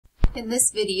In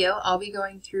this video, I'll be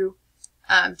going through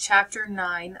Chapter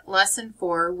 9, Lesson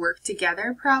 4, Work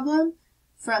Together problem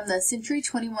from the Century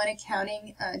 21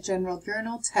 Accounting General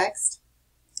Journal text,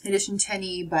 edition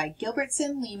 10E by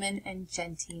Gilbertson, Lehman, and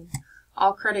Gentene.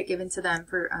 All credit given to them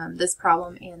for this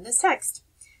problem and this text.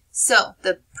 So,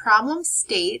 the problem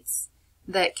states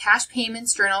that cash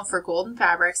payments journal for gold and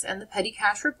fabrics and the petty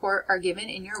cash report are given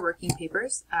in your working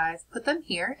papers. I've put them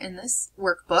here in this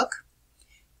workbook.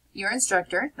 Your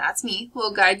instructor, that's me,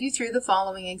 will guide you through the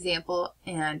following example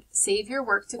and save your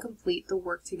work to complete the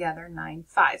Work Together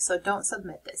 9-5. So don't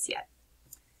submit this yet.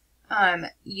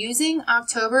 Using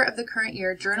October of the current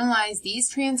year, journalize these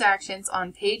transactions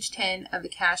on page 10 of the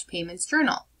cash payments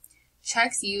journal.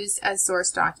 Checks used as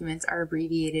source documents are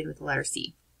abbreviated with the letter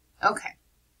C. Okay,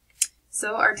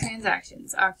 so our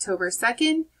transactions. October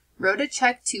 2nd, wrote a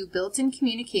check to Gilbertson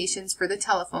Communications for the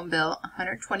telephone bill,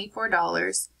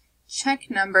 $124. Check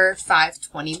number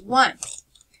 521.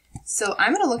 So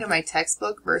I'm going to look at my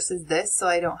textbook versus this so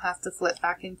I don't have to flip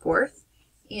back and forth.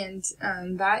 And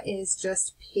that is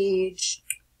just page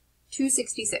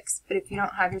 266. But if you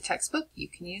don't have your textbook, you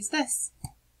can use this.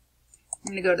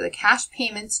 I'm going to go to the Cash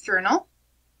Payments Journal.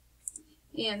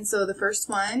 And so the first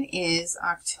one is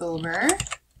October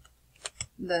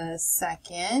the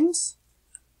 2nd.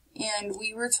 And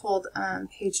we were told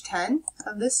page 10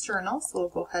 of this journal, so we'll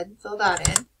go ahead and fill that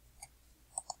in.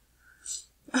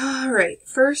 Alright,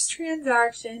 first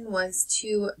transaction was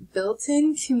to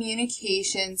Gilbertson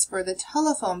Communications for the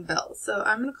telephone bill. So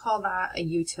I'm going to call that a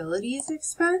utilities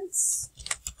expense.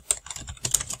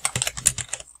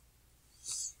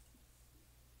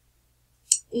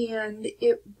 And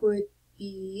it would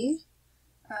be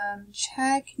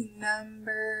check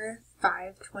number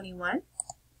 521.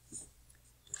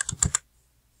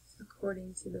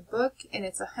 According to the book, and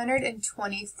it's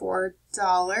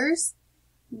 $124.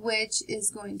 Which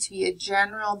is going to be a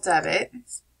general debit,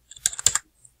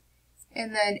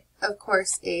 and then, of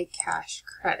course, a cash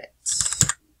credit.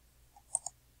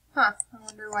 I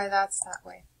wonder why that's that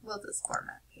way. We'll just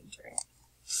format page right.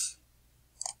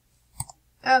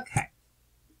 Okay.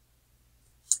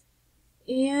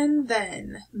 And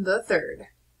then, the third.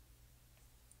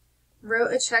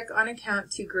 Wrote a check on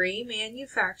account to Gray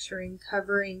Manufacturing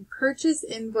covering purchase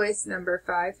invoice number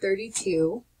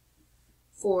 532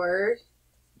 for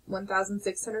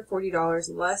 $1,640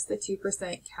 less the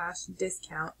 2% cash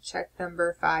discount. Check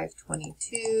number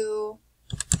 522.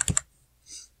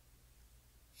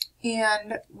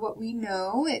 And what we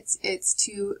know, it's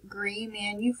to Gray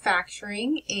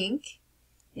Manufacturing, Inc.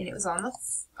 And it was on the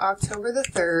October the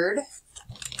 3rd.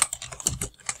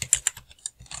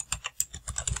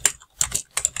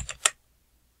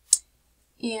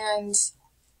 And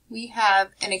we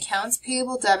have an accounts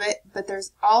payable debit, but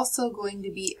there's also going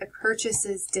to be a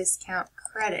purchases discount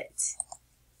credit.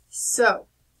 So,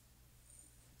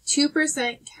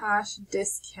 2% cash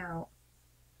discount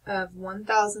of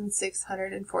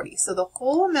 $1,640. So the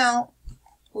whole amount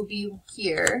will be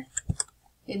here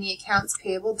in the accounts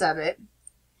payable debit,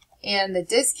 and the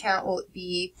discount will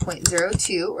be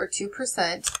 0.02 or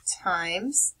 2%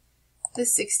 times the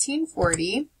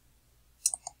 $1,640,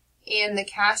 and the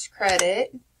cash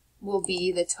credit will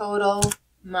be the total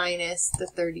minus the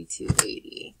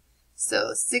 $32.80.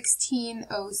 So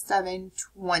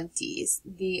 $1,607.20 is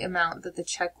the amount that the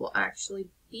check will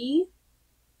actually be.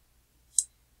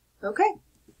 Okay.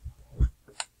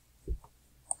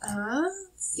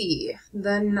 Let's see.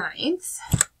 The 9th,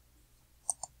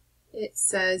 it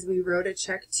says we wrote a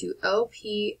check to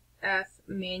LPF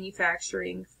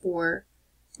Manufacturing for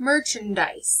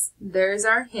merchandise. There's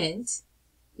our hint.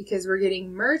 Because we're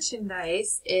getting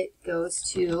merchandise, it goes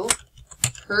to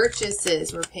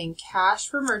purchases. We're paying cash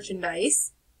for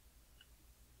merchandise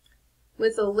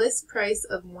with a list price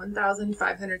of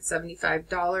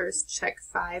 $1,575, check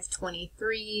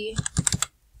 523,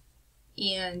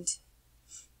 and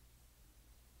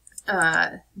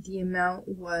the amount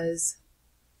was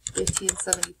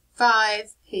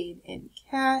 $1,575 paid in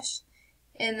cash,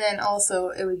 and then also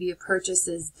it would be a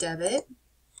purchases debit.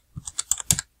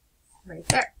 Right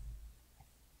there.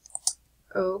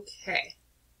 Okay.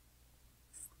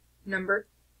 Not number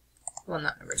 12.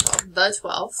 The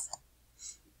 12th.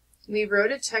 We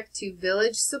wrote a check to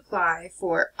Village Supply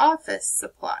for office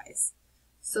supplies.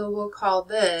 So we'll call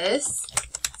this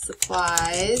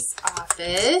Supplies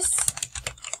Office.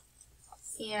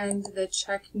 And the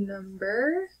check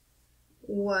number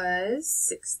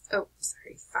was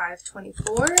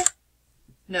 524.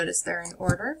 Notice they're in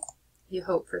order. You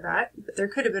hope for that, but there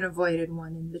could have been a voided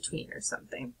one in between or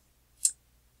something.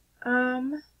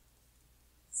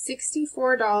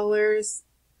 $64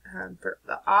 for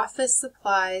the office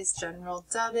supplies, general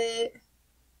debit,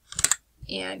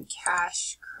 and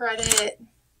cash credit,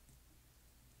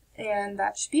 and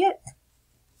that should be it.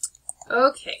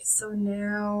 Okay, so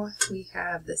now we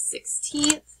have the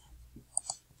 16th.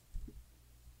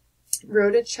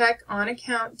 Wrote a check on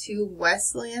account to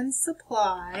Westland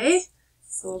Supply.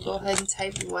 So we'll go ahead and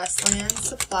type Westland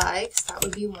Supply because that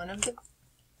would be one of the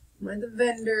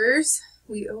vendors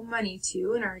we owe money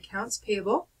to in our accounts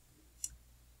payable.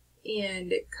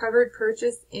 And covered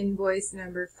purchase invoice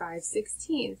number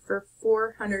 516 for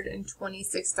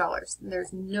 $426.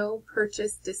 There's no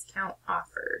purchase discount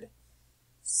offered.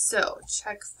 So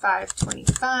check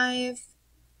 525,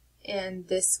 and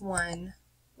this one,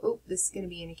 this is going to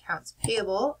be an accounts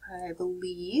payable, I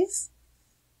believe,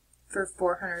 for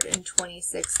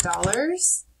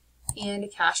 $426, and a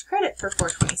cash credit for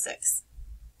 $426.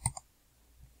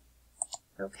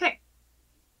 Okay.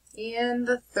 And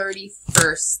the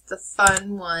 31st, the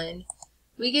fun one,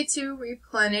 we get to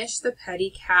replenish the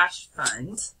petty cash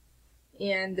fund,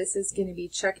 and this is going to be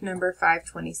check number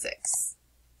 526.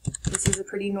 This is a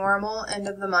pretty normal end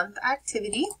of the month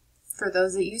activity for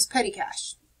those that use petty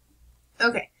cash.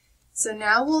 Okay, so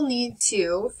now we'll need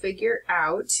to figure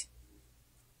out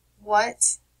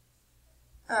what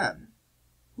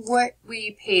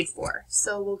we paid for.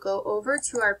 So we'll go over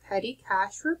to our petty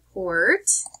cash report,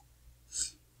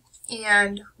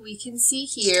 and we can see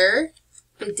here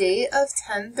the date of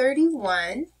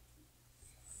 10/31,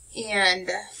 and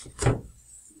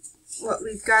what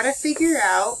we've got to figure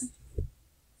out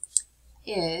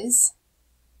is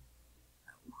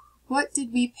what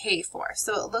did we pay for.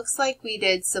 So it looks like we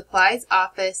did supplies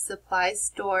office, supplies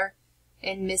store,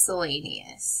 and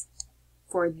miscellaneous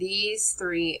for these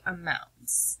three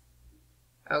amounts.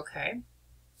 Okay.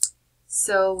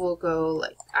 So we'll go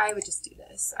I would just do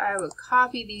this. I would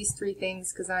copy these three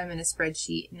things because I'm in a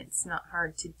spreadsheet and it's not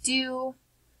hard to do.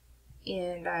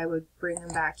 And I would bring them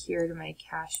back here to my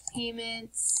cash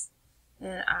payments,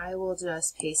 and I will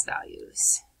just paste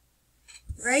values.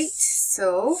 Right,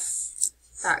 so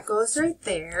that goes right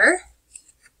there.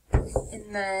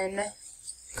 And then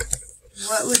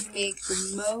what would make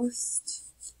the most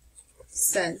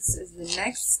sense is the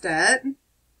next step.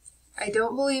 I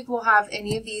don't believe we'll have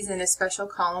any of these in a special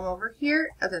column over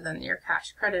here, other than your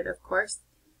cash credit, of course,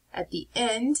 at the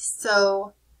end.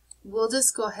 So we'll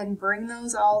just go ahead and bring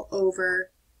those all over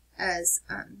as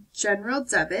general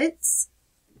debits.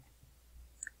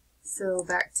 So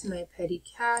back to my petty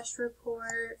cash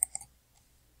report,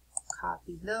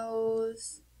 copy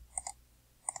those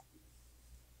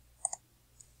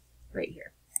right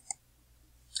here.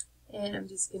 And I'm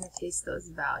just going to paste those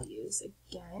values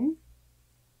again.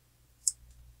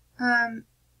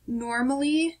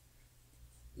 Normally,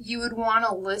 you would want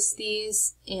to list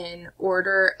these in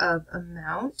order of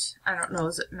amount. I don't know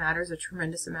if it matters a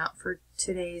tremendous amount for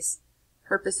today's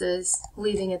purposes.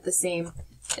 Leaving it the same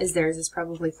as theirs is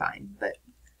probably fine, but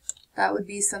that would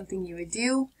be something you would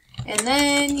do. And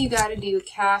then you got to do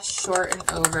cash short and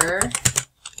over.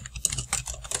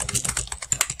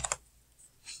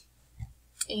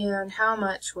 And how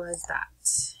much was that?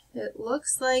 It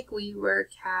looks like we were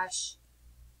cash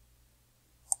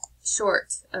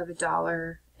short of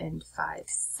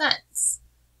 $1.05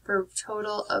 for a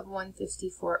total of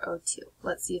 $154.02.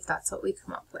 Let's see if that's what we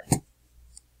come up with.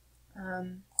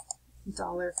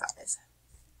 $1.05.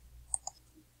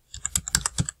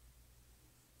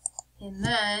 And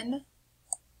then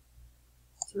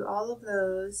do all of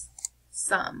those,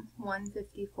 sum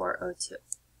 $154.02.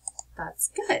 That's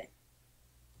good.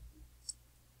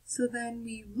 So then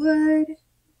we would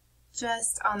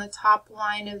just on the top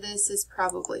line of this is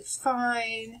probably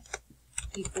fine,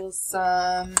 equals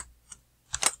sum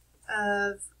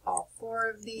of all four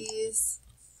of these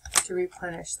to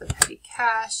replenish the petty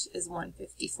cash is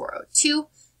 $154.02.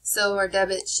 So our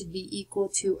debit should be equal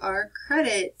to our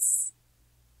credits.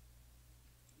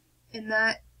 And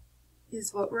that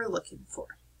is what we're looking for.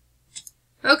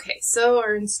 Okay, so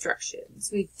our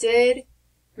instructions. We did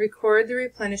record the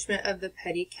replenishment of the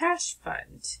petty cash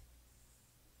fund.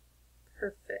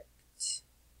 Perfect.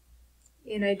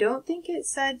 And I don't think it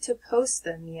said to post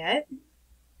them yet.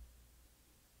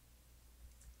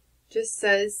 Just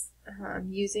says,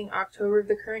 using October of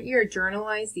the current year,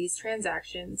 journalize these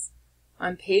transactions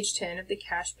on page 10 of the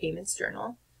cash payments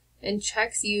journal, and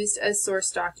checks used as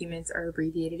source documents are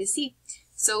abbreviated as C.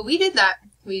 So we did that.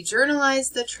 We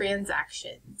journalized the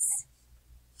transactions.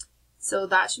 So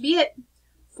that should be it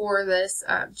for this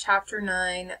Chapter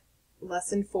 9,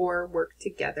 Lesson 4 Work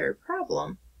Together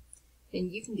problem.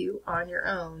 And you can do on your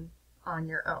own.